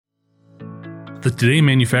The Today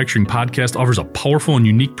Manufacturing podcast offers a powerful and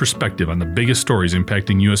unique perspective on the biggest stories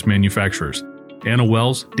impacting U.S. manufacturers. Anna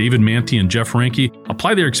Wells, David Mantey, and Jeff Ranke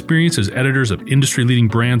apply their experience as editors of industry-leading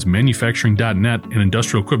brands Manufacturing.net and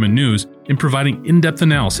Industrial Equipment News in providing in-depth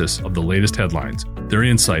analysis of the latest headlines. Their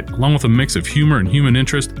insight, along with a mix of humor and human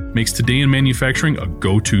interest, makes Today in Manufacturing a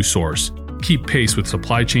go-to source. Keep pace with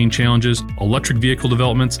supply chain challenges, electric vehicle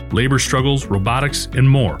developments, labor struggles, robotics, and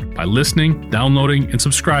more by listening, downloading, and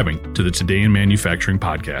subscribing to the Today in Manufacturing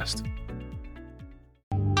podcast.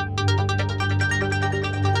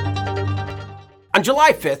 On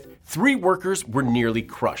July 5th, 3 workers were nearly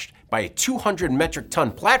crushed by a 200 metric ton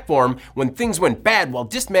platform when things went bad while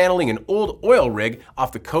dismantling an old oil rig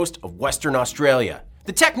off the coast of Western Australia.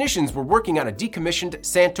 The technicians were working on a decommissioned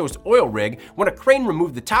Santos oil rig when a crane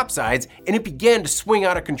removed the topsides and it began to swing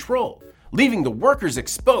out of control, leaving the workers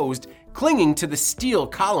exposed, clinging to the steel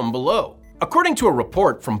column below. According to a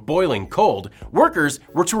report from Boiling Cold, workers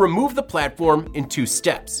were to remove the platform in 2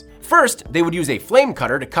 steps. First, they would use a flame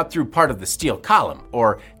cutter to cut through part of the steel column,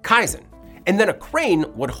 or Kaizen, and then a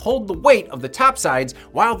crane would hold the weight of the topsides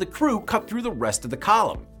while the crew cut through the rest of the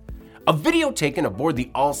column. A video taken aboard the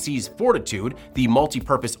All-Seas Fortitude, the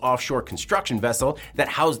multi-purpose offshore construction vessel that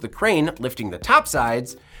housed the crane lifting the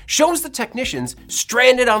topsides, shows the technicians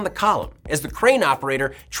stranded on the column as the crane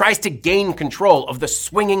operator tries to gain control of the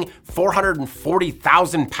swinging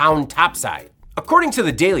 440,000-pound topside. According to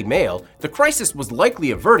the Daily Mail, the crisis was likely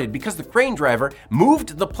averted because the crane driver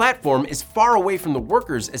moved the platform as far away from the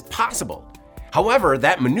workers as possible. However,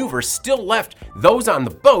 that maneuver still left those on the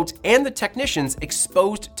boat and the technicians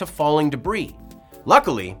exposed to falling debris.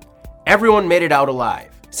 Luckily, everyone made it out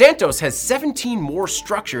alive. Santos has 17 more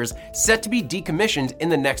structures set to be decommissioned in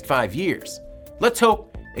the next 5 years. Let's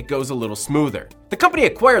hope it goes a little smoother. The company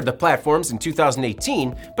acquired the platforms in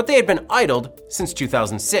 2018, but they had been idled since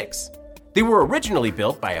 2006. They were originally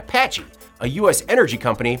built by Apache, a U.S. energy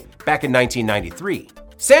company, back in 1993.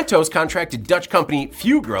 Santos contracted Dutch company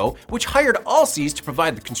Fugro, which hired Allseas to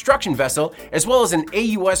provide the construction vessel, as well as an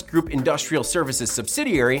AUS Group Industrial Services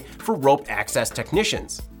subsidiary for rope access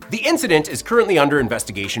technicians. The incident is currently under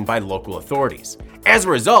investigation by local authorities. As a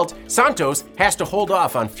result, Santos has to hold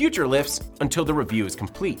off on future lifts until the review is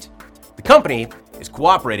complete. The company is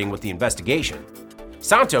cooperating with the investigation.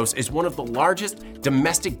 Santos is one of the largest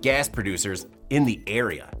domestic gas producers in the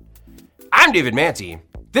area. I'm David Mantey.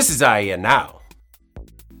 This is IEN Now.